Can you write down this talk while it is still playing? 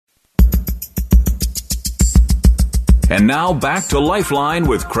And now back to Lifeline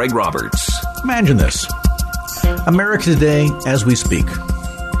with Craig Roberts. Imagine this. America today, as we speak,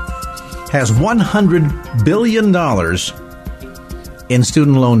 has $100 billion in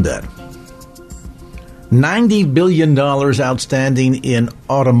student loan debt. $90 billion outstanding in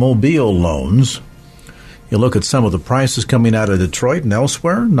automobile loans. You look at some of the prices coming out of Detroit and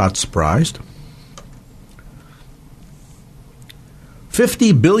elsewhere, not surprised.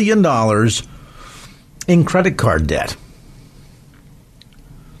 $50 billion in credit card debt.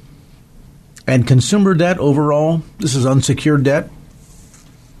 And consumer debt overall, this is unsecured debt,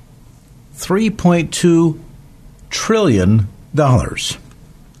 $3.2 trillion.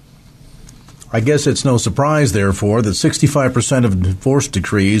 I guess it's no surprise, therefore, that 65% of divorce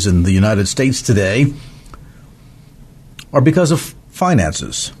decrees in the United States today are because of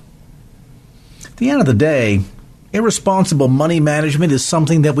finances. At the end of the day, irresponsible money management is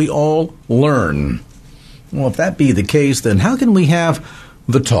something that we all learn. Well, if that be the case, then how can we have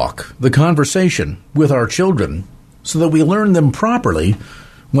the talk, the conversation with our children so that we learn them properly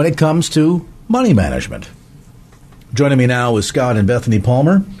when it comes to money management? Joining me now is Scott and Bethany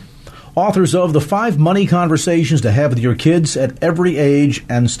Palmer, authors of The 5 Money Conversations to Have with Your Kids at Every Age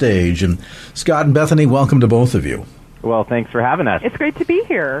and Stage. And Scott and Bethany, welcome to both of you. Well, thanks for having us. It's great to be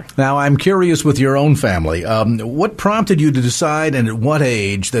here. Now, I'm curious with your own family. What prompted you to decide and at what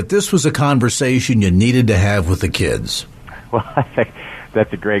age that this was a conversation you needed to have with the kids? Well, I think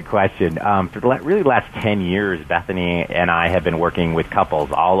that's a great question. For the really last 10 years, Bethany and I have been working with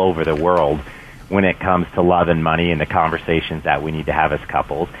couples all over the world when it comes to love and money and the conversations that we need to have as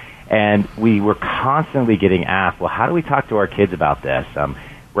couples. And we were constantly getting asked, well, how do we talk to our kids about this?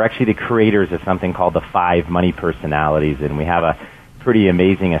 We're actually the creators of something called the 5 Money Personalities, and we have a pretty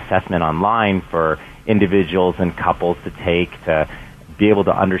amazing assessment online for individuals and couples to take to be able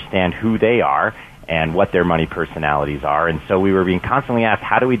to understand who they are and what their money personalities are. And so we were being constantly asked,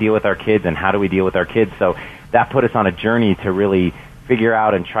 how do we deal with our kids and how do we deal with our kids? So that put us on a journey to really figure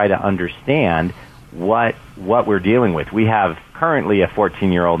out and try to understand what we're dealing with. We have currently a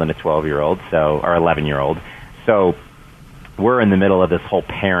 14-year-old and a 12-year-old, or 11-year-old. So we're in the middle of this whole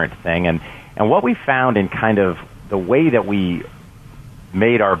parent thing. And what we found in kind of the way that we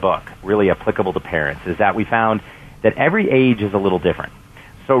made our book really applicable to parents is that we found that every age is a little different.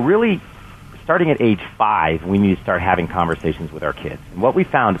 So really, starting at age 5, we need to start having conversations with our kids. And what we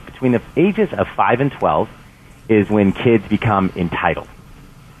found between the ages of 5 and 12 is when kids become entitled.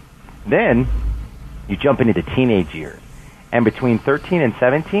 Then you jump into the teenage years. And between 13 and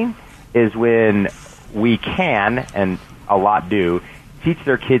 17 is when we can, and a lot do, teach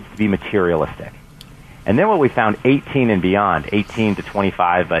their kids to be materialistic. And then what we found, 18 and beyond, 18 to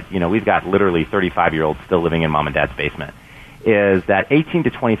 25, but we've got literally 35-year-olds still living in mom and dad's basement, is that 18 to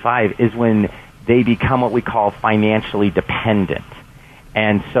 25 is when they become what we call financially dependent.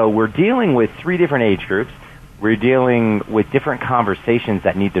 And so we're dealing with 3 different age groups. We're dealing with different conversations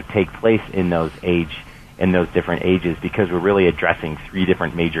that need to take place in those different ages, because we're really addressing 3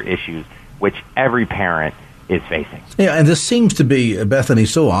 different major issues which every parent is facing. Yeah, and this seems to be, Bethany,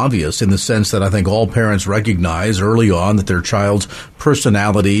 so obvious in the sense that I think all parents recognize early on that their child's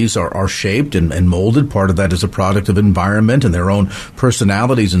personalities are shaped and molded. Part of that is a product of environment and their own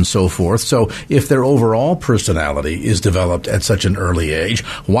personalities and so forth. So if their overall personality is developed at such an early age,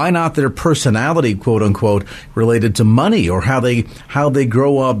 why not their personality, quote unquote, related to money, or how they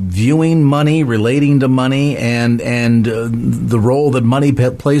grow up viewing money, relating to money, and the role that money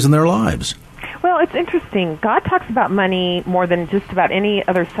plays in their lives? Well, it's interesting. God talks about money more than just about any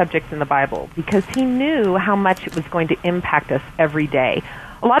other subject in the Bible because he knew how much it was going to impact us every day.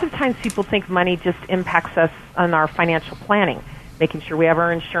 A lot of times people think money just impacts us on our financial planning, making sure we have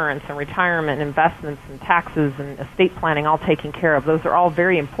our insurance and retirement, investments and taxes and estate planning all taken care of. Those are all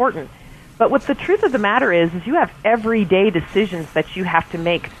very important. But what the truth of the matter is you have everyday decisions that you have to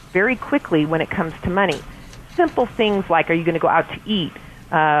make very quickly when it comes to money. Simple things like, are you going to go out to eat?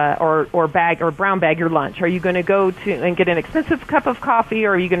 Or brown bag your lunch? Are you going to go to and get an expensive cup of coffee,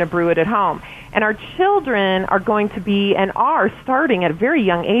 or are you going to brew it at home? And our children are going to be and are starting at very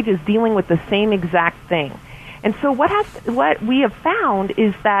young ages dealing with the same exact thing. And so what we have found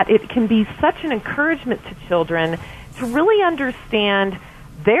is that it can be such an encouragement to children to really understand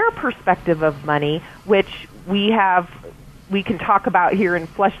their perspective of money, which we can talk about here and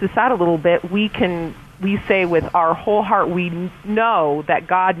flesh this out a little bit. We say with our whole heart, we know that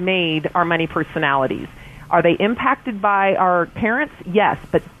God made our money personalities. Are they impacted by our parents? Yes,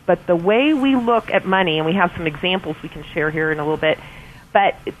 but the way we look at money, and we have some examples we can share here in a little bit,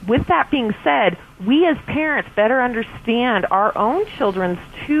 But with that being said, we as parents better understand our own children's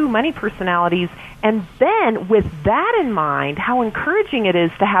two money personalities, and then with that in mind, how encouraging it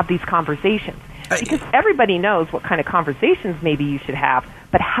is to have these conversations. Because everybody knows what kind of conversations maybe you should have,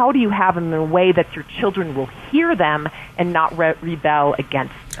 but how do you have them in a way that your children will hear them and not rebel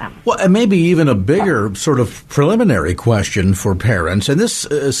against them? Well, and maybe even a bigger sort of preliminary question for parents, and this,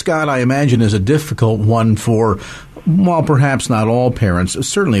 Scott, I imagine is a difficult one for, well, perhaps not all parents,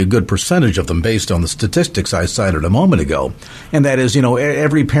 certainly a good percentage of them based on the statistics I cited a moment ago. And that is,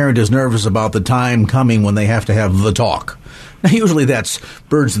 every parent is nervous about the time coming when they have to have the talk. Now, usually that's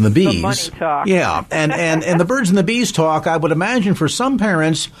birds and the bees. The money talk. Yeah, and the birds and the bees talk, I would imagine for some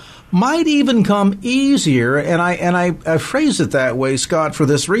parents, might even come easier, and I phrase it that way, Scott, for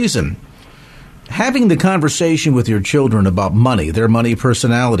this reason. Having the conversation with your children about money, their money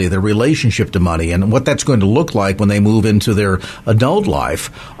personality, their relationship to money, and what that's going to look like when they move into their adult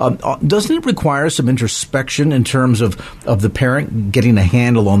life, doesn't it require some introspection in terms of the parent getting a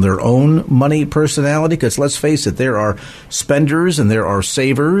handle on their own money personality? Because let's face it, there are spenders and there are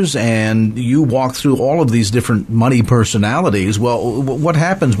savers, and you walk through all of these different money personalities. Well, what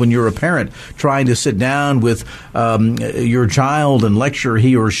happens when you're a parent trying to sit down with your child and lecture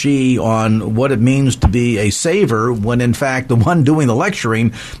he or she on what it means to be a saver, when in fact the one doing the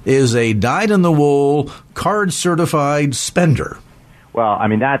lecturing is a dyed-in-the-wool, card-certified spender? Well, I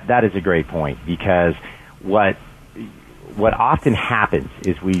mean, that is a great point, because what often happens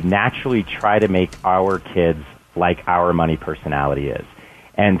is we naturally try to make our kids like our money personality is.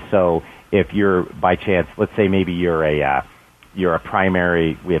 And so if you're, by chance, let's say maybe you're a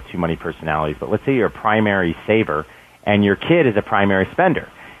primary, we have two money personalities, but let's say you're a primary saver and your kid is a primary spender.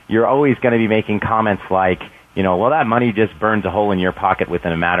 You're always going to be making comments like, well, that money just burns a hole in your pocket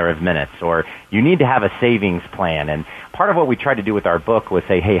within a matter of minutes, or you need to have a savings plan. And part of what we tried to do with our book was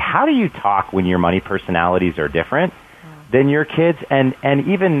say, hey, how do you talk when your money personalities are different than your kids? And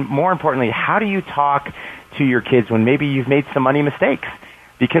even more importantly, how do you talk to your kids when maybe you've made some money mistakes?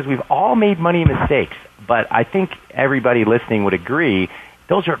 Because we've all made money mistakes, but I think everybody listening would agree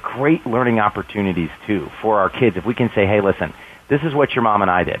those are great learning opportunities, too, for our kids. If we can say, hey, listen, this is what your mom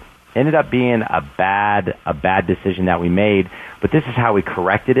and I did. Ended up being a bad decision that we made, but this is how we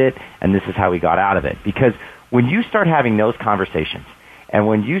corrected it, and this is how we got out of it. Because when you start having those conversations, and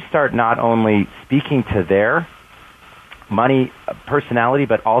when you start not only speaking to their money personality,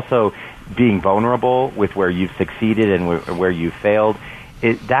 but also being vulnerable with where you've succeeded and where you've failed,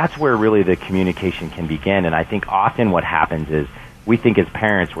 that's where really the communication can begin. And I think often what happens is we think as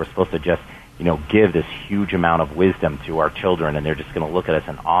parents we're supposed to just give this huge amount of wisdom to our children, and they're just going to look at us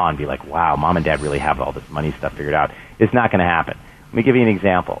in awe and be like, wow, mom and dad really have all this money stuff figured out. It's not going to happen. Let me give you an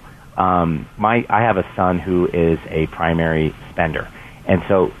example. I have a son who is a primary spender, and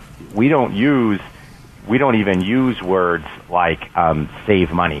so we don't even use words like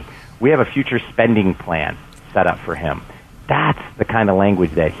save money. We have a future spending plan set up for him. That's the kind of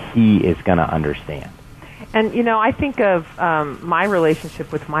language that he is going to understand. And, I think of my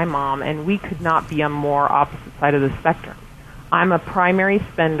relationship with my mom, and we could not be on more opposite side of the spectrum. I'm a primary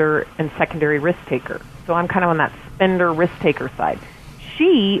spender and secondary risk taker, so I'm kind of on that spender risk taker side.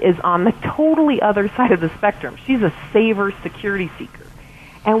 She is on the totally other side of the spectrum. She's a saver security seeker.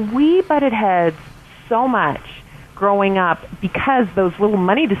 And we butted heads so much growing up because those little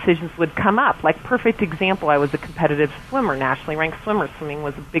money decisions would come up. Like, perfect example, I was a competitive swimmer, nationally ranked swimmer. Swimming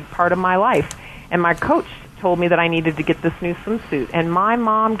was a big part of my life. And my coach told me that I needed to get this new swimsuit. And my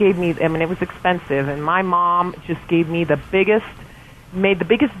mom gave me, it was expensive, and my mom just gave me made the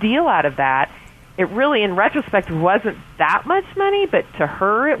biggest deal out of that. It really, in retrospect, wasn't that much money, but to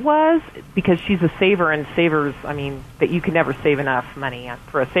her it was, because she's a saver, and savers, that you can never save enough money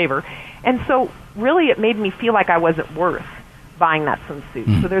for a saver. And so really it made me feel like I wasn't worth buying that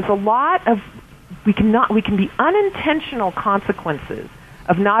swimsuit. So there's a lot of, we can be unintentional consequences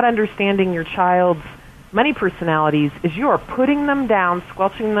of not understanding your child's money personalities is you are putting them down,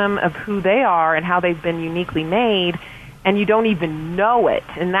 squelching them of who they are and how they've been uniquely made, and you don't even know it.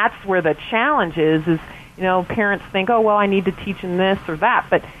 And that's where the challenge is, parents think, oh, well, I need to teach them this or that.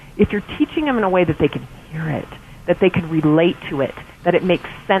 But if you're teaching them in a way that they can hear it, that they can relate to it, that it makes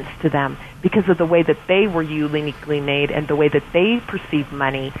sense to them because of the way that they were uniquely made and the way that they perceive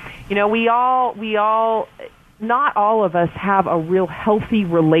money. We all not all of us have a real healthy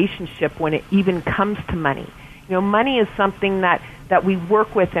relationship when it even comes to money. Money is something that we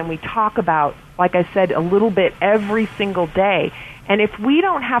work with and we talk about, like I said, a little bit every single day. And if we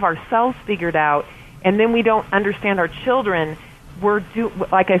don't have ourselves figured out and then we don't understand our children,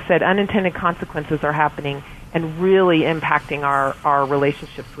 like I said, unintended consequences are happening. and really impacting our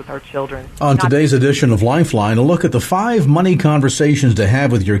relationships with our children. On today's edition of Lifeline, a look at the 5 money conversations to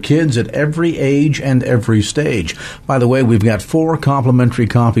have with your kids at every age and every stage. By the way, we've got 4 complimentary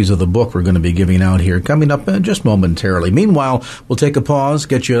copies of the book we're going to be giving out here coming up just momentarily. Meanwhile, we'll take a pause,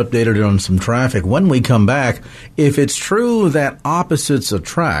 get you updated on some traffic. When we come back, if it's true that opposites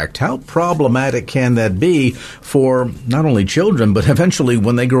attract, how problematic can that be for not only children, but eventually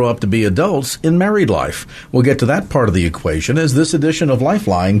when they grow up to be adults in married life? We'll get to that part of the equation as this edition of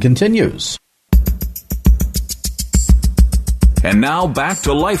Lifeline continues. And now back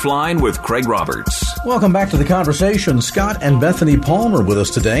to Lifeline with Craig Roberts. Welcome back to the conversation. Scott and Bethany Palmer with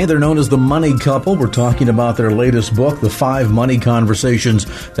us today. They're known as the Money Couple. We're talking about their latest book, The 5 Money Conversations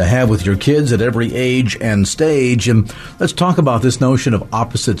to Have with Your Kids at Every Age and Stage. And let's talk about this notion of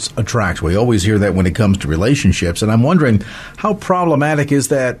opposites attract. We always hear that when it comes to relationships. And I'm wondering, how problematic is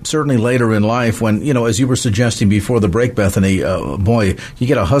that certainly later in life when, as you were suggesting before the break, Bethany, you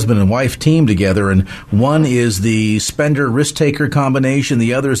get a husband and wife team together and one is the spender risk-taker combination,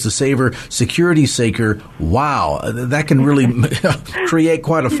 the other is the saver security seeker. Wow, that can really create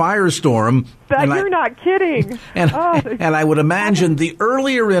quite a firestorm. You're not kidding. And I would imagine the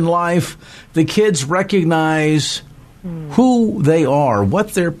earlier in life the kids recognize who they are,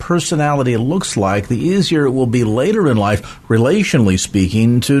 what their personality looks like, the easier it will be later in life, relationally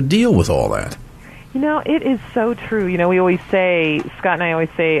speaking, to deal with all that. It is so true. We always say, Scott and I always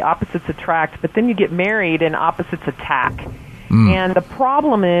say, opposites attract, but then you get married and opposites attack. And the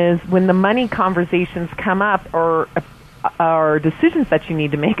problem is when the money conversations come up or decisions that you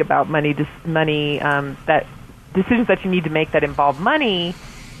need to make about decisions that you need to make that involve money,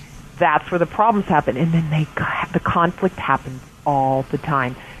 that's where the problems happen. And then the conflict happens all the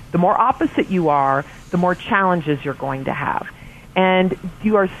time. The more opposite you are, the more challenges you're going to have. And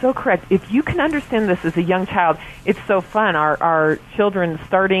you are so correct. If you can understand this as a young child, it's so fun. Our children,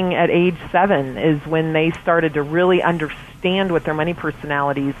 starting at age 7, is when they started to really understand what their money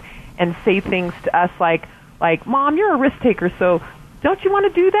personalities and say things to us like, Mom, you're a risk taker, so don't you want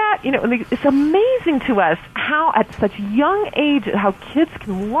to do that? It's amazing to us how at such a young age, how kids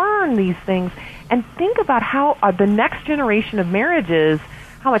can learn these things and think about how the next generation of marriages,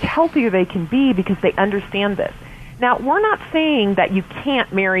 how much healthier they can be because they understand this. Now, we're not saying that you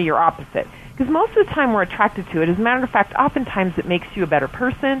can't marry your opposite, because most of the time we're attracted to it. As a matter of fact, oftentimes it makes you a better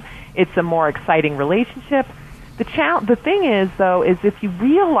person. It's a more exciting relationship. The thing is, though, is if you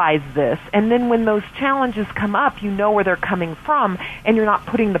realize this, and then when those challenges come up, you know where they're coming from, and you're not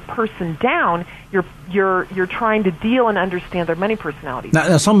putting the person down. You're trying to deal and understand their money personalities.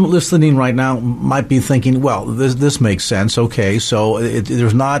 Now, some listening right now might be thinking, well, this makes sense. Okay, so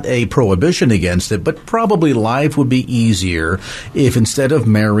there's not a prohibition against it, but probably life would be easier if instead of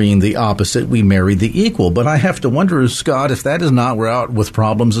marrying the opposite, we married the equal. But I have to wonder, Scott, if that is not, we're out with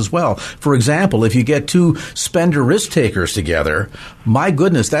problems as well. For example, if you get 2 spender risk takers together, my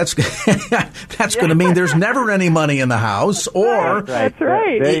goodness, that's going to mean there's never any money in the house. Or that's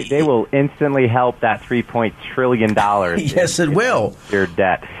right. They will instantly help that $3 trillion. Yes, it will. Your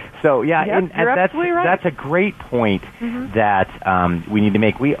debt. So you're absolutely right. That's a great point that we need to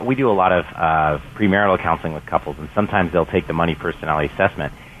make. We do a lot of premarital counseling with couples, and sometimes they'll take the money personality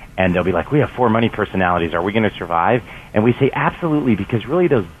assessment, and they'll be like, "We have 4 money personalities. Are we going to survive?" And we say, "Absolutely," because really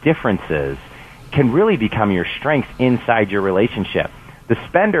those differences can really become your strengths inside your relationship. The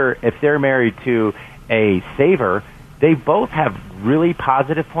spender, if they're married to a saver, they both have really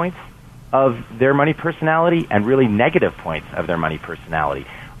positive points of their money personality and really negative points of their money personality.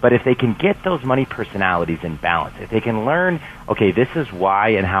 But if they can get those money personalities in balance, if they can learn, okay, this is why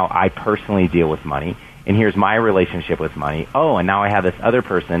and how I personally deal with money, and here's my relationship with money. Oh, and now I have this other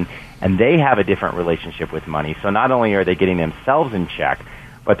person, and they have a different relationship with money. So not only are they getting themselves in check,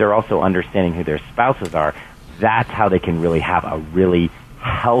 but they're also understanding who their spouses are. That's how they can really have a really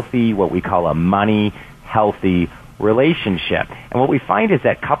healthy, what we call a money healthy relationship. And what we find is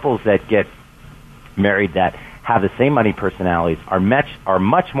that couples that get married that have the same money personalities are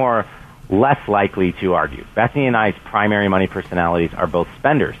much more less likely to argue. Bethany and I's primary money personalities are both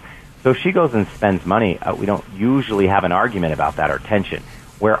spenders. So if she goes and spends money, we don't usually have an argument about that or tension.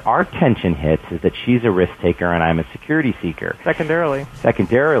 Where our tension hits is that she's a risk taker and I'm a security seeker. Secondarily.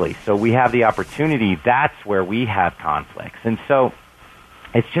 So we have the opportunity, that's where we have conflicts. And so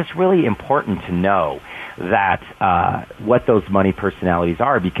it's just really important to know that what those money personalities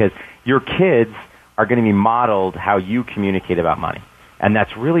are, because your kids are going to be modeled how you communicate about money. And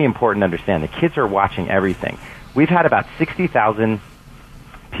that's really important to understand. The kids are watching everything. We've had about 60,000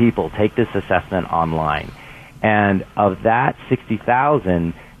 people take this assessment online. And of that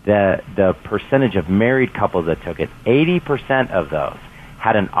 60,000, the percentage of married couples that took it, 80% of those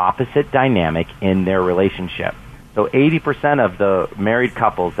had an opposite dynamic in their relationship. So 80% of the married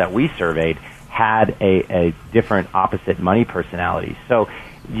couples that we surveyed had a different opposite money personality. So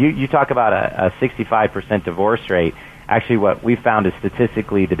you talk about a 65% divorce rate. Actually, what we found is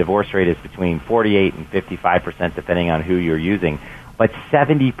statistically the divorce rate is between 48 and 55%, depending on who you're using. But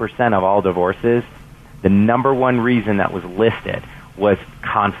 70% of all divorces, the number one reason that was listed was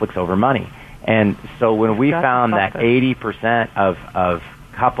conflicts over money. And so when we found that 80% of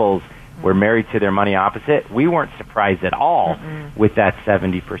couples were married to their money opposite, we weren't surprised at all with that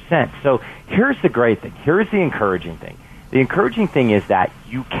 70%. So here's the great thing. Here's the encouraging thing. The encouraging thing is that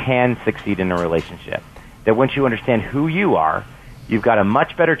you can succeed in a relationship. That once you understand who you are, you've got a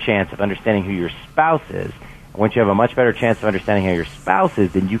much better chance of understanding who your spouse is. And once you have a much better chance of understanding who your spouse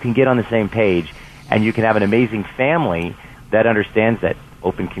is, then you can get on the same page and you can have an amazing family that understands that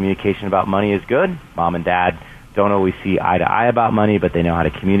open communication about money is good. Mom and dad don't always see eye to eye about money, but they know how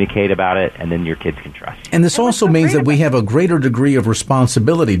to communicate about it, and then your kids can trust you. And this also means that we have a greater degree of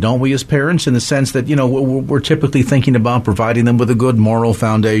responsibility, don't we, as parents, in the sense that, we're typically thinking about providing them with a good moral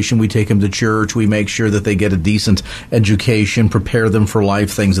foundation. We take them to church. We make sure that they get a decent education, prepare them for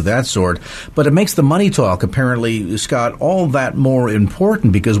life, things of that sort. But it makes the money talk, apparently, Scott, all that more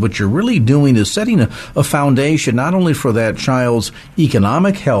important, because what you're really doing is setting a foundation not only for that child's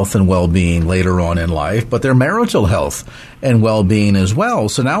economic health and well-being later on in life, but their marital health and well-being as well.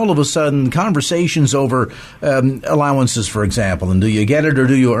 So now all of a sudden, conversations over allowances, for example, and do you get it or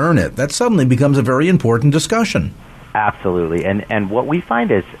do you earn it, that suddenly becomes a very important discussion. Absolutely. And what we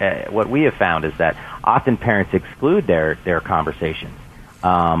find is, what we have found is that often parents exclude their conversations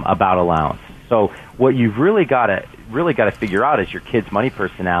about allowance. So what you've really got to figure out is your kid's money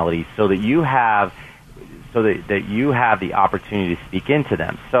personality so that you have the opportunity to speak into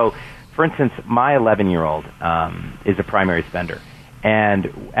them. So for instance, my 11-year-old is a primary spender.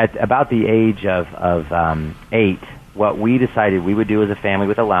 And at about the age of 8, what we decided we would do as a family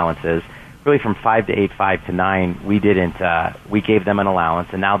with allowances, really from 5 to 8, 5 to 9, we gave them an allowance,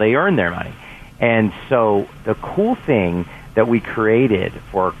 and now they earn their money. And so the cool thing that we created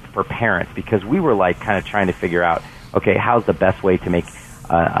for parents, because we were like kind of trying to figure out, okay, how's the best way to make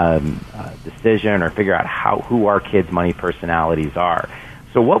a decision or figure out who our kids' money personalities are.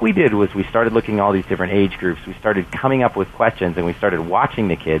 So what we did was we started looking at all these different age groups. We started coming up with questions, and we started watching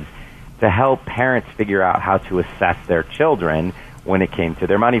the kids to help parents figure out how to assess their children when it came to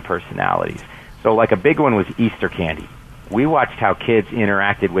their money personalities. So like a big one was Easter candy. We watched how kids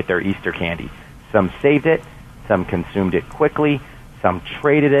interacted with their Easter candy. Some saved it, some consumed it quickly, some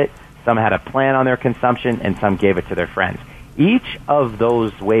traded it, some had a plan on their consumption, and some gave it to their friends. Each of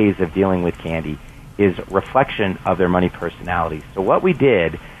those ways of dealing with candy is reflection of their money personality. So what we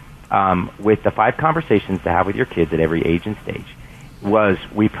did with the 5 conversations to have with your kids at every age and stage was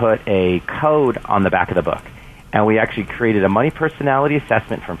we put a code on the back of the book. And we actually created a money personality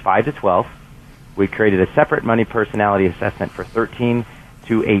assessment from 5 to 12. We created a separate money personality assessment for 13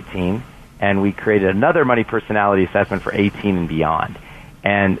 to 18. And we created another money personality assessment for 18 and beyond.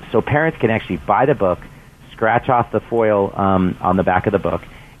 And so parents can actually buy the book, scratch off the foil on the back of the book,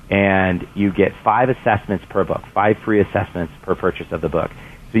 and you get 5 assessments per book, 5 free assessments per purchase of the book.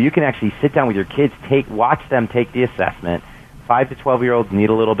 So you can actually sit down with your kids, watch them take the assessment. 5 to 12-year-olds need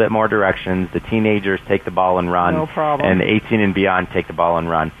a little bit more directions. The teenagers take the ball and run. No problem. And the 18 and beyond take the ball and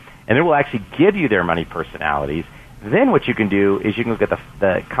run. And it will actually give you their money personalities. Then what you can do is you can look at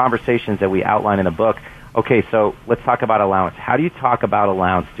the conversations that we outline in the book. Okay, so let's talk about allowance. How do you talk about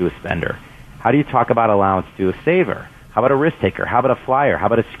allowance to a spender? How do you talk about allowance to a saver? How about a risk taker? How about a flyer? How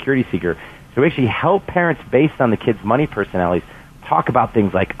about a security seeker? So we actually help parents, based on the kids' money personalities, talk about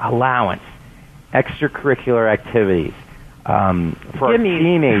things like allowance, extracurricular activities. For our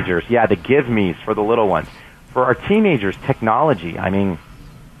teenagers, the give-me's for the little ones. For our teenagers, technology. I mean,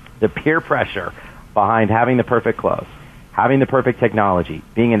 the peer pressure behind having the perfect clothes, having the perfect technology,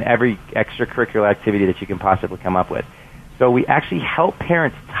 being in every extracurricular activity that you can possibly come up with. So we actually help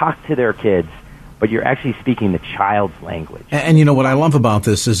parents talk to their kids, but you're actually speaking the child's language. And what I love about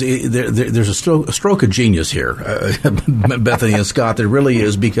this is there's a stroke of genius here, Bethany and Scott. There really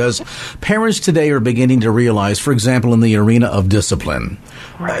is, because parents today are beginning to realize, for example, in the arena of discipline,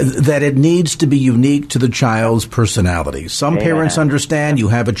 that it needs to be unique to the child's personality. Some parents understand you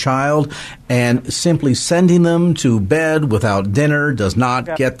have a child, and simply sending them to bed without dinner does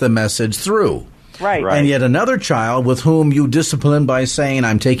not get the message through. Right. And yet another child with whom you discipline by saying,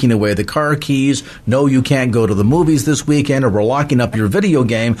 I'm taking away the car keys, no, you can't go to the movies this weekend, or we're locking up your video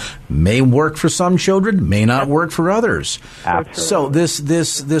game, may work for some children, may not work for others. Absolutely.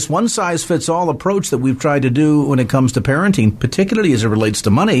 So this one-size-fits-all approach that we've tried to do when it comes to parenting, particularly as it relates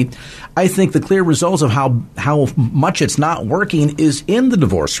to money, I think the clear results of how much it's not working is in the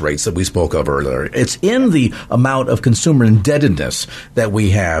divorce rates that we spoke of earlier. It's in the amount of consumer indebtedness that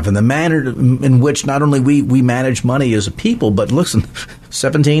we have and the manner in which not only we manage money as a people, but listen,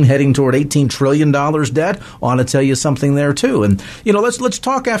 17 heading toward $18 trillion debt. I want to tell you something there too. And let's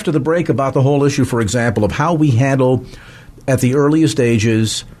talk after the break about the whole issue, for example, of how we handle at the earliest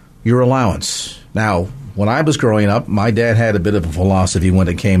ages your allowance. Now, when I was growing up, my dad had a bit of a philosophy when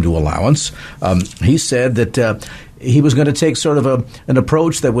it came to allowance. He said that he was going to take sort of an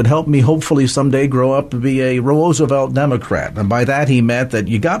approach that would help me hopefully someday grow up to be a Roosevelt Democrat. And by that he meant that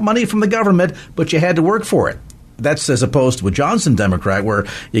you got money from the government, but you had to work for it. That's as opposed to a Johnson Democrat where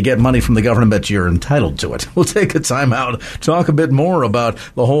you get money from the government, but you're entitled to it. We'll take a time out, talk a bit more about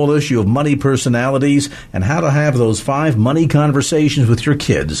the whole issue of money personalities and how to have those 5 money conversations with your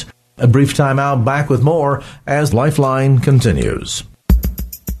kids. A brief time out, back with more as Lifeline continues.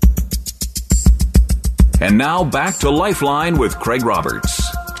 And now back to Lifeline with Craig Roberts.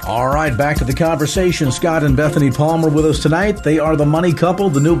 All right, back to the conversation. Scott and Bethany Palmer with us tonight. They are the money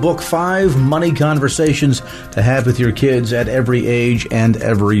couple. The new book, 5 Money Conversations to Have with Your Kids at Every Age and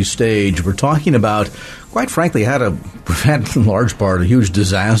Every Stage. We're talking about, quite frankly, how to prevent, in large part, a huge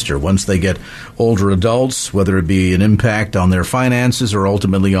disaster once they get older adults, whether it be an impact on their finances or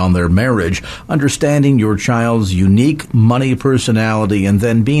ultimately on their marriage. Understanding your child's unique money personality and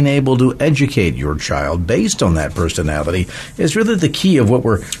then being able to educate your child based on that personality is really the key of what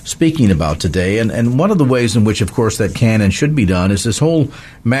we're speaking about today. And one of the ways in which, of course, that can and should be done is this whole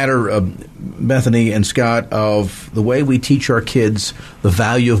matter of, Bethany and Scott, of the way we teach our kids the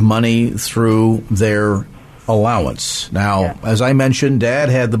value of money through their allowance. Now, as I mentioned, Dad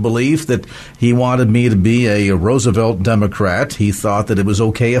had the belief that he wanted me to be a Roosevelt Democrat. He thought that it was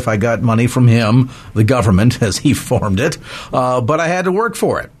okay if I got money from him, the government, as he formed it, but I had to work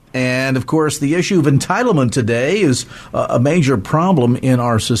for it. And, of course, the issue of entitlement today is a major problem in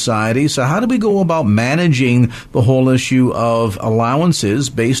our society. So how do we go about managing the whole issue of allowances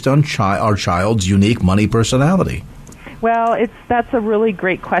based on our child's unique money personality? Well, that's a really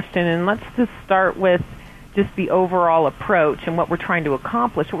great question, and let's just start with just the overall approach and what we're trying to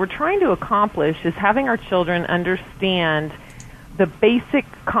accomplish. What we're trying to accomplish is having our children understand the basic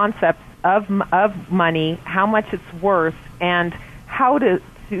concepts of money, how much it's worth, and how to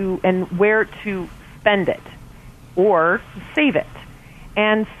and where to spend it or save it.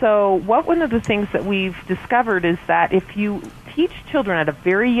 And so one of the things that we've discovered is that if you teach children at a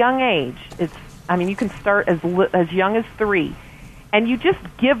very young age, you can start as young as 3, and you just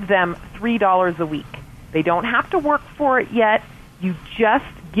give them $3 a week. They don't have to work for it yet. You just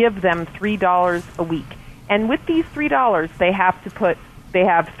give them $3 a week. And with these $3, they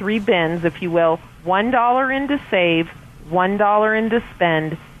have 3 bins, if you will, $1 in to save, $1 in to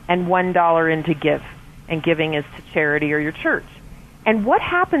spend, and $1 in to give. And giving is to charity or your church. And what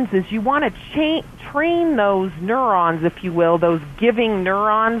happens is you want to train those neurons, if you will, those giving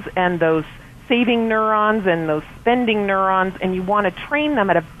neurons and those saving neurons and those spending neurons, and you want to train them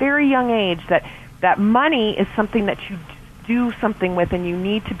at a very young age that money is something that you do something with and you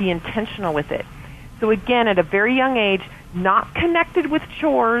need to be intentional with it. So again, at a very young age, not connected with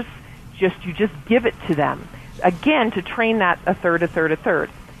chores, you just give it to them. Again, to train that a third.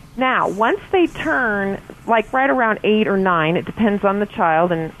 Now, once they turn, like right around 8 or 9, it depends on the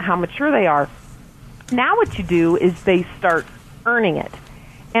child and how mature they are. Now what you do is they start earning it.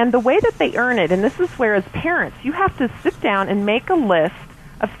 And the way that they earn it, and this is where as parents, you have to sit down and make a list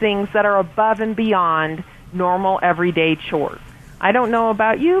of things that are above and beyond normal everyday chores. I don't know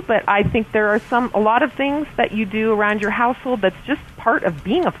about you, but I think there are a lot of things that you do around your household that's just part of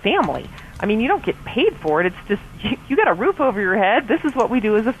being a family. I mean, you don't get paid for it. It's just, you got a roof over your head. This is what we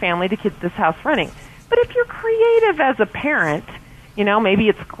do as a family to keep this house running. But if you're creative as a parent, maybe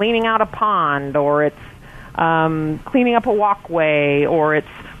it's cleaning out a pond, or it's cleaning up a walkway, or it's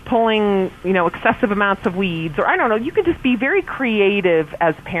pulling, excessive amounts of weeds, or I don't know. You can just be very creative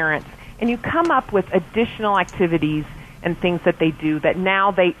as parents, and you come up with additional activities and things that they do that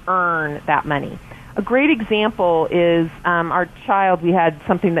now they earn that money. A great example is our child. We had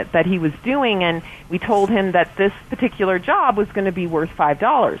something that he was doing, and we told him that this particular job was going to be worth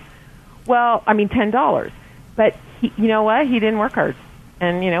 $10. But you know what? He didn't work hard.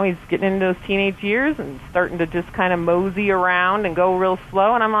 And, he's getting into those teenage years and starting to just kind of mosey around and go real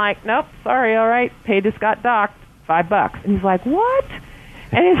slow. And I'm like, nope, sorry, all right, pay just got docked, $5. And he's like, what?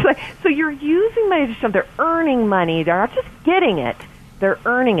 And it's like, so you're using money to show them they're earning money. They're not just getting it, they're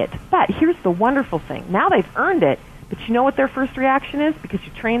earning it. But here's the wonderful thing. Now they've earned it, but you know what their first reaction is? Because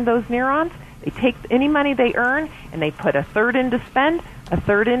you trained those neurons, they take any money they earn and they put a third in to spend, a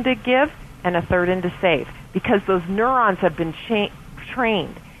third in to give, and a third in to save. Because those neurons have been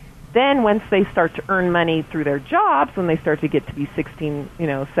trained. Then once they start to earn money through their jobs, when they start to get to be 16,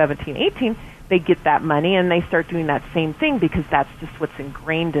 17, 18, they get that money and they start doing that same thing because that's just what's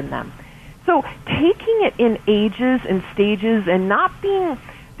ingrained in them. So taking it in ages and stages and not being,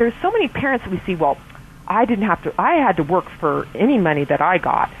 there's so many parents that we see, well, I had to work for any money that I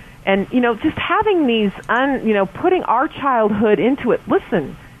got. And, just having these, putting our childhood into it.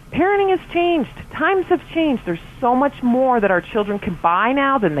 Listen, parenting has changed. Times have changed. There's so much more that our children can buy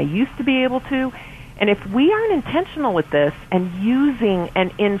now than they used to be able to. And if we aren't intentional with this and using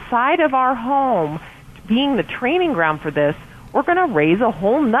and inside of our home being the training ground for this, we're going to raise a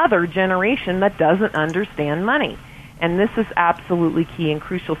whole nother generation that doesn't understand money. And this is absolutely key and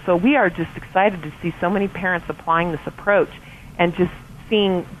crucial. So we are just excited to see so many parents applying this approach and just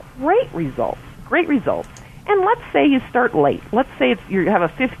seeing great results. And let's say you start late. Let's say you have a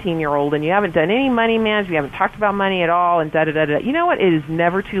 15-year-old and you haven't done any money management, you haven't talked about money at all, and da-da-da-da. You know what? It is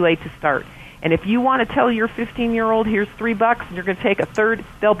never too late to start. And if you want to tell your 15-year-old, here's $3 and you're going to take a third,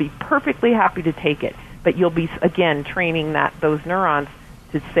 they'll be perfectly happy to take it. But you'll be, again, training those neurons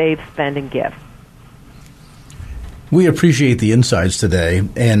to save, spend, and give. We appreciate the insights today,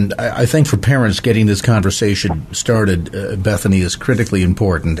 and I think for parents getting this conversation started, Bethany, is critically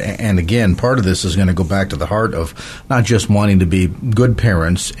important. And again, part of this is going to go back to the heart of not just wanting to be good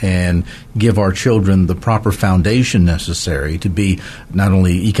parents and give our children the proper foundation necessary to be not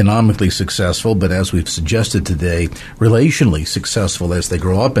only economically successful, but as we've suggested today, relationally successful as they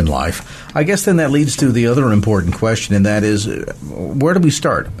grow up in life. I guess then that leads to the other important question, and that is, where do we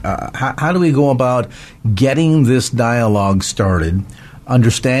start? How do we go about getting this dialogue started,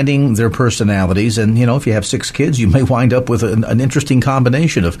 understanding their personalities? And, if you have 6 kids, you may wind up with an interesting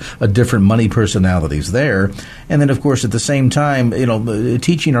combination of different money personalities there. And then, of course, at the same time,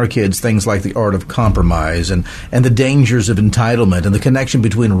 teaching our kids things like the art of compromise and the dangers of entitlement and the connection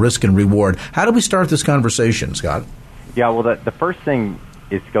between risk and reward. How do we start this conversation, Scott? Yeah, well, the first thing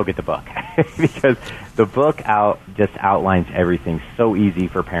is to go get the book because the book just outlines everything so easy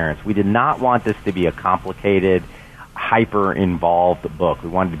for parents. We did not want this to be a complicated, hyper-involved book. We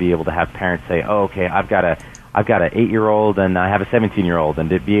wanted to be able to have parents say, oh, okay, I've got an 8-year-old and I have a 17-year-old, and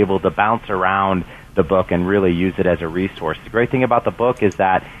to be able to bounce around the book and really use it as a resource. The great thing about the book is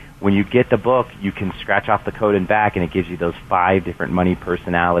that when you get the book, you can scratch off the code and back, and it gives you those 5 different money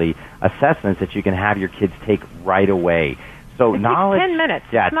personality assessments that you can have your kids take right away. So knowledge, 10 minutes.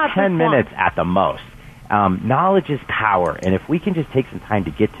 Yeah, it's not 10 minutes at the most. Knowledge is power, and if we can just take some time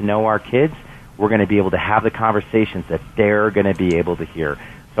to get to know our kids, we're going to be able to have the conversations that they're going to be able to hear.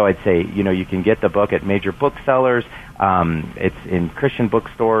 So I'd say, you can get the book at major booksellers. It's in Christian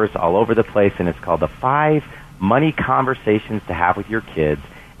bookstores all over the place, and it's called The 5 Money Conversations to Have with Your Kids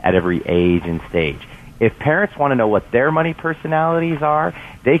at Every Age and Stage. If parents want to know what their money personalities are,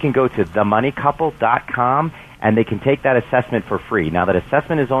 they can go to themoneycouple.com, and they can take that assessment for free. Now, that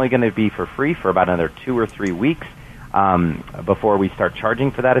assessment is only going to be for free for about another 2 or 3 weeks before we start charging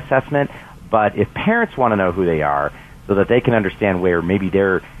for that assessment. But if parents want to know who they are so that they can understand where maybe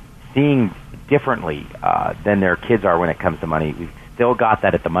they're seeing differently than their kids are when it comes to money, we've still got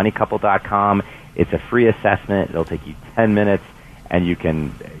that at themoneycouple.com. It's a free assessment. It'll take you 10 minutes, and you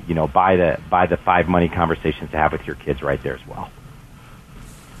can buy the 5 money conversations to have with your kids right there as well.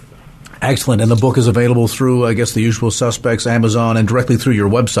 Excellent. And the book is available through, I guess, the usual suspects, Amazon, and directly through your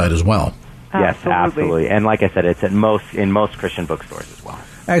website as well. Yes, absolutely. And like I said, it's in most Christian bookstores as well.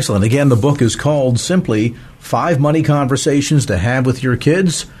 Excellent. Again, the book is called simply 5 Money Conversations to Have with Your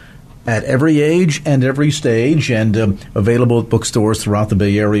Kids at Every Age and Every Stage, and available at bookstores throughout the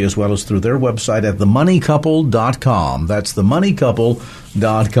Bay Area as well as through their website at themoneycouple.com. That's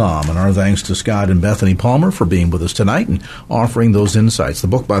themoneycouple.com. And our thanks to Scott and Bethany Palmer for being with us tonight and offering those insights. The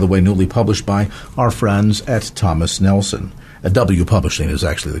book, by the way, newly published by our friends at Thomas Nelson. W Publishing is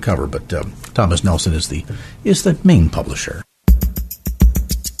actually the cover, but Thomas Nelson is the main publisher.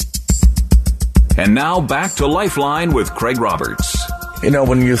 And now back to Lifeline with Craig Roberts. You know,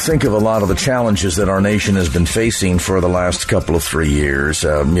 when you think of a lot of the challenges that our nation has been facing for the last couple of 3 years,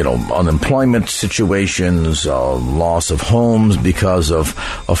 unemployment situations, loss of homes because of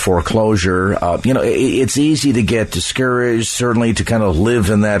a foreclosure, it's easy to get discouraged, certainly to kind of live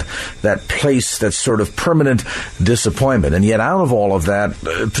in that place that's sort of permanent disappointment. And yet out of all of that,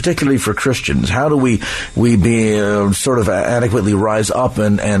 particularly for Christians, how do we be sort of adequately rise up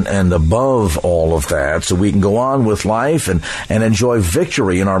and above all of that so we can go on with life and enjoy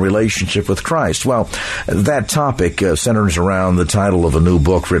victory in our relationship with Christ? Well, that topic centers around the title of a new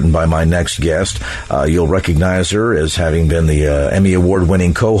book written by my next guest. You'll recognize her as having been the Emmy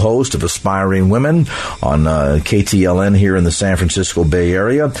Award-winning co-host of Aspiring Women on KTLN here in the San Francisco Bay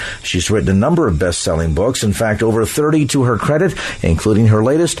Area. She's written a number of best-selling books, in fact, over 30 to her credit, including her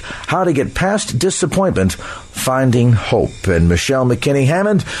latest, How to Get Past Disappointment, Finding Hope. And Michelle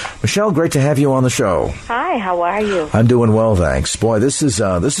McKinney-Hammond. Michelle, great to have you on the show. Hi, how are you? I'm doing well, thanks. Boy, this is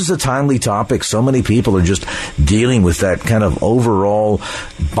a timely topic. So many people are just dealing with that kind of overall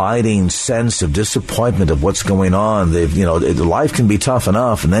biting sense of disappointment of what's going on. Life can be tough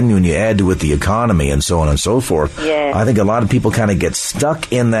enough, and then when you add to it the economy and so on and so forth, yes. I think a lot of people kind of get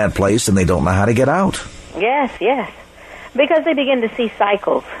stuck in that place and they don't know how to get out. Yes, because they begin to see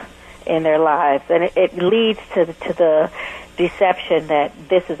cycles in their lives, and it leads to the deception that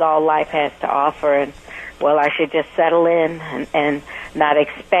this is all life has to offer, and well, I should just settle in and not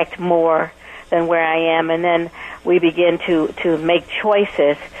expect more than where I am. And then we begin to make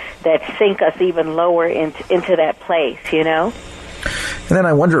choices that sink us even lower into that place, And then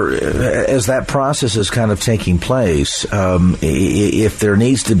I wonder, as that process is kind of taking place, if there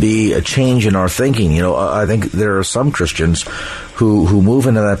needs to be a change in our thinking. I think there are some Christians who move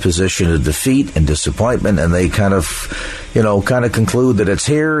into that position of defeat and disappointment, and they kind of conclude that it's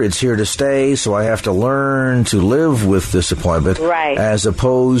here to stay, so I have to learn to live with disappointment, right, as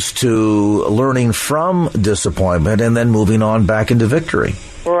opposed to learning from disappointment and then moving on back into victory.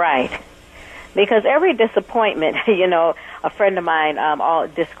 Right. Because every disappointment, a friend of mine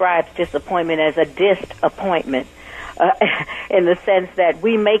describes disappointment as a disappointment, in the sense that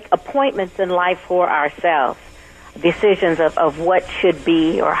we make appointments in life for ourselves, decisions of what should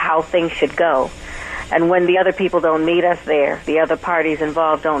be or how things should go. And when the other people don't meet us there, the other parties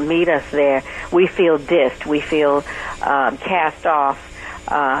involved don't meet us there, we feel dissed, we feel cast off.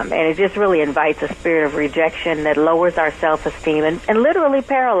 And it just really invites a spirit of rejection that lowers our self-esteem and literally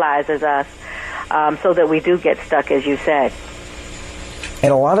paralyzes us, so that we do get stuck, as you said.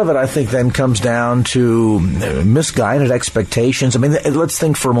 And a lot of it, I think, then comes down to misguided expectations. I mean, let's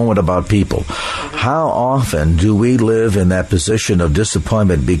think for a moment about people. Mm-hmm. How often do we live in that position of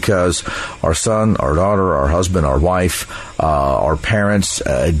disappointment because our son, our daughter, our husband, our wife, our parents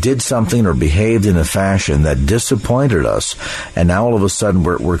did something or behaved in a fashion that disappointed us, and now all of a sudden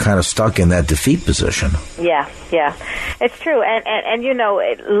we're kind of stuck in that defeat position? Yeah, it's true.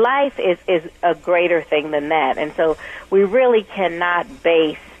 And life is a greater thing than that, and so we really cannot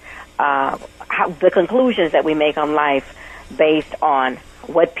base the conclusions that we make on life based on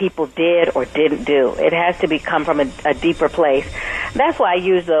what people did or didn't do. It has to come from a deeper place. That's why I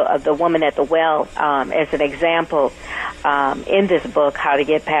use the woman at the well as an example in this book, How to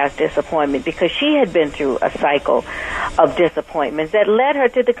Get Past Disappointment, because she had been through a cycle of disappointments that led her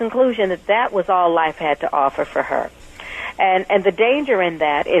to the conclusion that was all life had to offer for her. And the danger in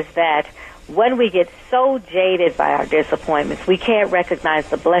that is that when we get so jaded by our disappointments, we can't recognize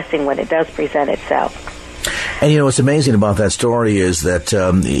the blessing when it does present itself. And what's amazing about that story is that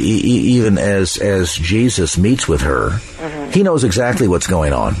even as Jesus meets with her, mm-hmm. he knows exactly what's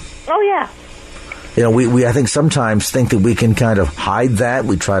going on. Oh, yeah. We I think sometimes think that we can kind of hide that.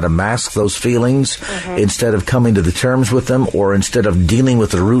 We try to mask those feelings, mm-hmm. instead of coming to the terms with them, or instead of dealing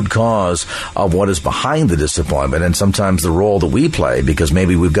with the root cause of what is behind the disappointment. And sometimes the role that we play, because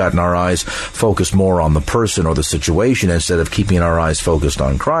maybe we've gotten our eyes focused more on the person or the situation instead of keeping our eyes focused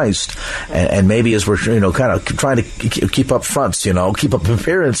on Christ. Mm-hmm. And maybe as we're kind of trying to keep up fronts, keep up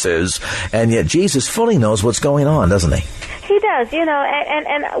appearances, and yet Jesus fully knows what's going on, doesn't he? He does,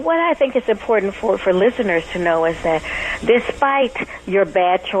 and what I think is important for listeners to know is that despite your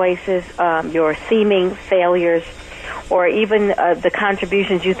bad choices, your seeming failures, or even the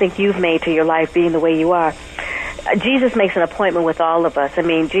contributions you think you've made to your life being the way you are, Jesus makes an appointment with all of us. I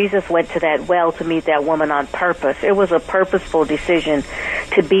mean, Jesus went to that well to meet that woman on purpose. It was a purposeful decision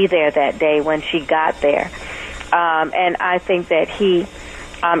to be there that day when she got there. And I think that he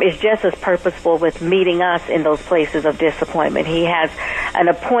is just as purposeful with meeting us in those places of disappointment. He has an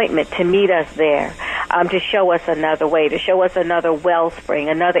appointment to meet us there, to show us another way, to show us another wellspring,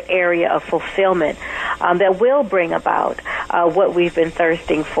 another area of fulfillment, that will bring about what we've been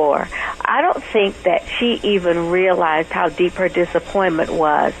thirsting for. I don't think that she even realized how deep her disappointment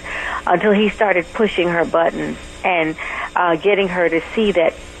was until he started pushing her buttons and getting her to see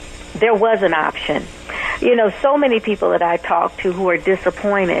that there was an option. You know, so many people that I talk to who are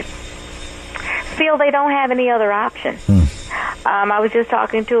disappointed feel they don't have any other option. I was just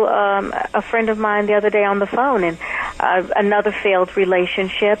talking to a friend of mine the other day on the phone, and another failed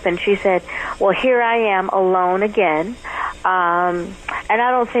relationship, and she said, well, here I am alone again, and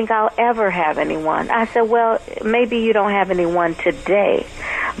I don't think I'll ever have anyone. I said, well, maybe you don't have anyone today,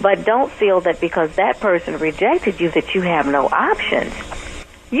 but don't feel that because that person rejected you that you have no options.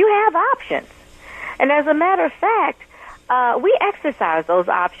 You have options. And as a matter of fact, we exercise those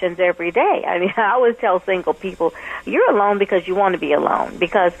options every day. I mean, I always tell single people, you're alone because you want to be alone,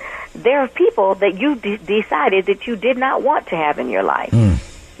 because there are people that you decided that you did not want to have in your life.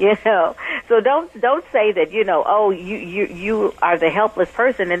 You know, so don't say that, you know, oh, you are the helpless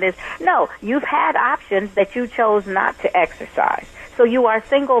person in this. No, you've had options that you chose not to exercise. So you are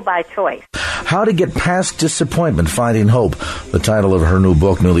single by choice. How to Get Past Disappointment, Finding Hope, the title of her new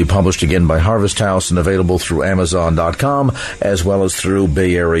book, newly published again by Harvest House and available through Amazon.com, as well as through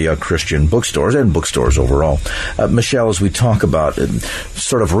Bay Area Christian bookstores and bookstores overall. Michelle, as we talk about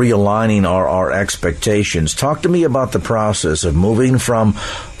sort of realigning our expectations, talk to me about the process of moving from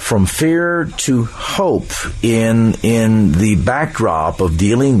fear to hope in the backdrop of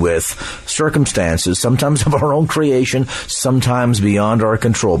dealing with circumstances, sometimes of our own creation, sometimes beyond our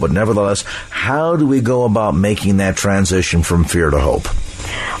control. But nevertheless, how do we go about making that transition from fear to hope?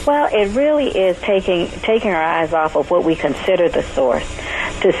 Well, it really is taking our eyes off of what we consider the source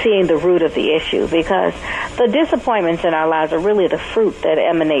to seeing the root of the issue, because the disappointments in our lives are really the fruit that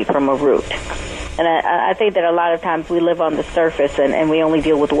emanate from a root. And I think that a lot of times we live on the surface and we only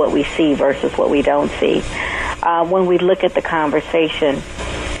deal with what we see versus what we don't see. When we look at the conversation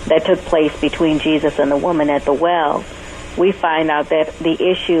that took place between Jesus and the woman at the well, we find out that the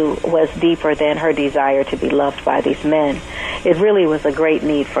issue was deeper than her desire to be loved by these men. It really was a great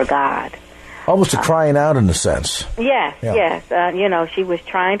need for God. Almost a crying out in a sense. Yes, yeah. Yes. You know, she was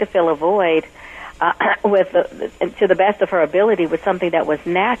trying to fill a void to the best of her ability with something that was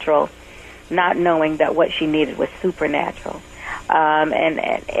natural, not knowing that what she needed was supernatural. And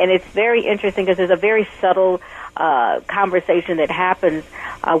it's very interesting because there's a very subtle conversation that happens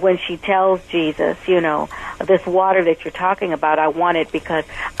when she tells Jesus, you know, this water that you're talking about, I want it because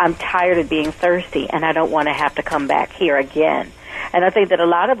I'm tired of being thirsty and I don't want to have to come back here again. And I think that a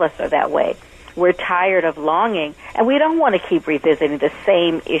lot of us are that way. We're tired of longing, and we don't want to keep revisiting the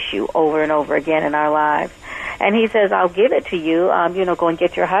same issue over and over again in our lives. And he says, I'll give it to you, you know, go and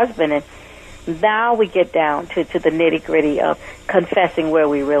get your husband. And now we get down to the nitty-gritty of confessing where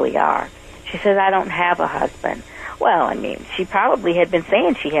we really are. She says, I don't have a husband. Well, I mean, she probably had been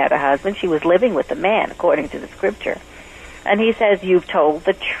saying she had a husband. She was living with a man, according to the scripture. And he says, you've told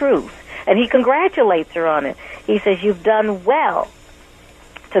the truth. And he congratulates her on it. He says, you've done well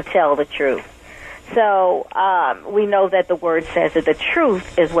to tell the truth. So we know that the word says that the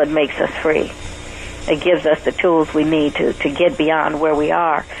truth is what makes us free. It gives us the tools we need to get beyond where we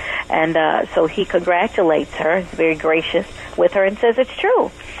are. And so he congratulates her, is very gracious with her, and says it's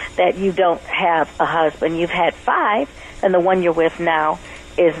true that you don't have a husband. You've had 5, and the one you're with now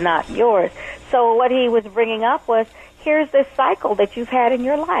is not yours. So what he was bringing up was, here's this cycle that you've had in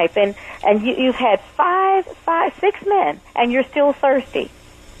your life, and you've had 6 men, and you're still thirsty.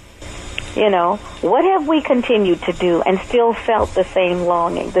 You know, what have we continued to do and still felt the same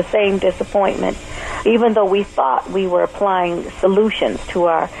longing, the same disappointment, even though we thought we were applying solutions to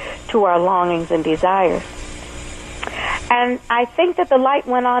our longings and desires? And I think that the light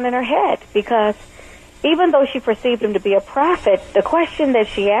went on in her head, because even though she perceived him to be a prophet, the question that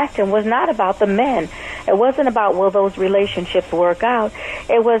she asked him was not about the men. It wasn't about, will those relationships work out?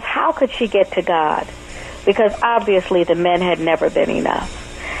 It was, how could she get to God? Because obviously the men had never been enough.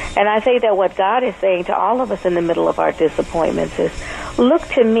 And I think that what God is saying to all of us in the middle of our disappointments is, look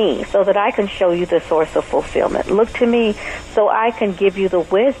to me so that I can show you the source of fulfillment. Look to me so I can give you the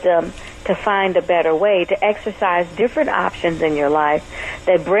wisdom to find a better way, to exercise different options in your life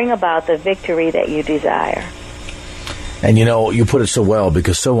that bring about the victory that you desire. And you know, you put it so well,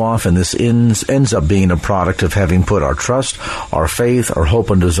 because so often this ends up being a product of having put our trust, our faith, our hope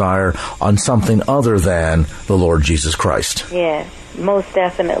and desire on something other than the Lord Jesus Christ. Yes, most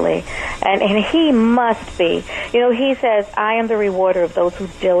definitely. And he must be. You know, he says, I am the rewarder of those who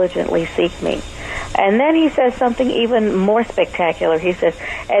diligently seek me. And then he says something even more spectacular. He says,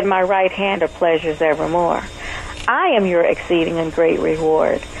 at my right hand are pleasures evermore. I am your exceeding and great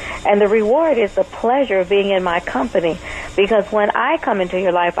reward. And the reward is the pleasure of being in my company, because when I come into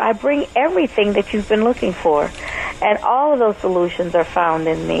your life, I bring everything that you've been looking for. And all of those solutions are found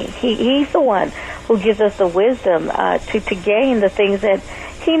in me. He's the one who gives us the wisdom to gain the things that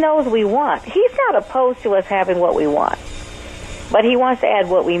he knows we want. He's not opposed to us having what we want, but he wants to add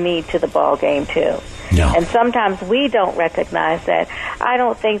what we need to the ball game too. Yeah. And sometimes we don't recognize that. I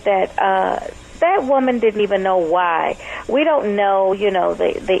don't think that that woman didn't even know why. We don't know,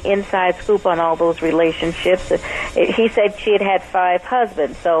 the inside scoop on all those relationships. He said she had 5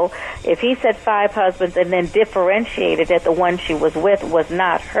 husbands. So if he said 5 husbands and then differentiated that the one she was with was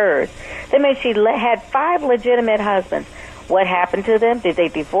not hers, that means she had 5 legitimate husbands. What happened to them? Did they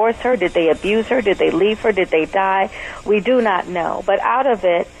divorce her? Did they abuse her? Did they leave her? Did they die? We do not know. But out of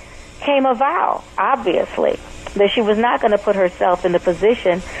it came a vow, obviously, that she was not going to put herself in the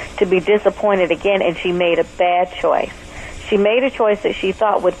position to be disappointed again, and she made a bad choice. She made a choice that she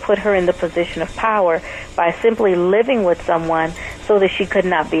thought would put her in the position of power by simply living with someone so that she could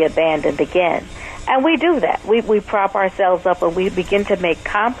not be abandoned again. And we do that. We prop ourselves up and we begin to make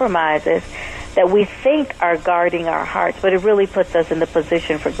compromises that we think are guarding our hearts, but it really puts us in the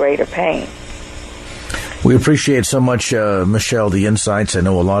position for greater pain. We appreciate so much, Michelle, the insights. I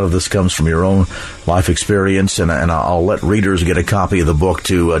know a lot of this comes from your own life experience, and I'll let readers get a copy of the book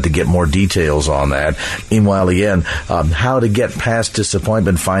to get more details on that. Meanwhile, again, How to Get Past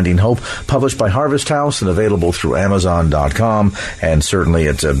Disappointment, Finding Hope, published by Harvest House and available through Amazon.com and certainly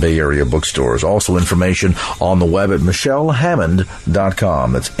at Bay Area bookstores. Also information on the web at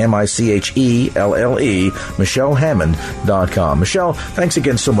MichelleHammond.com. That's MICHELLE, MichelleHammond.com. Michelle, thanks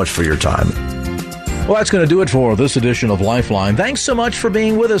again so much for your time. Well, that's going to do it for this edition of Lifeline. Thanks so much for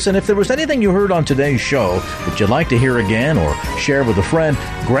being with us. And if there was anything you heard on today's show that you'd like to hear again or share with a friend,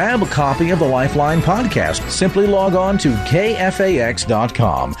 grab a copy of the Lifeline podcast. Simply log on to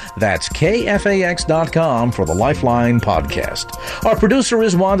KFAX.com. That's KFAX.com for the Lifeline podcast. Our producer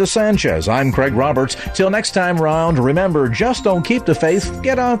is Wanda Sanchez. I'm Craig Roberts. Till next time round, remember, just don't keep the faith.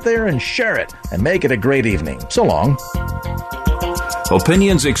 Get out there and share it and make it a great evening. So long.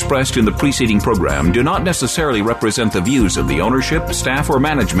 Opinions expressed in the preceding program do not necessarily represent the views of the ownership, staff, or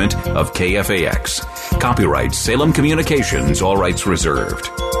management of KFAX. Copyright Salem Communications, all rights reserved.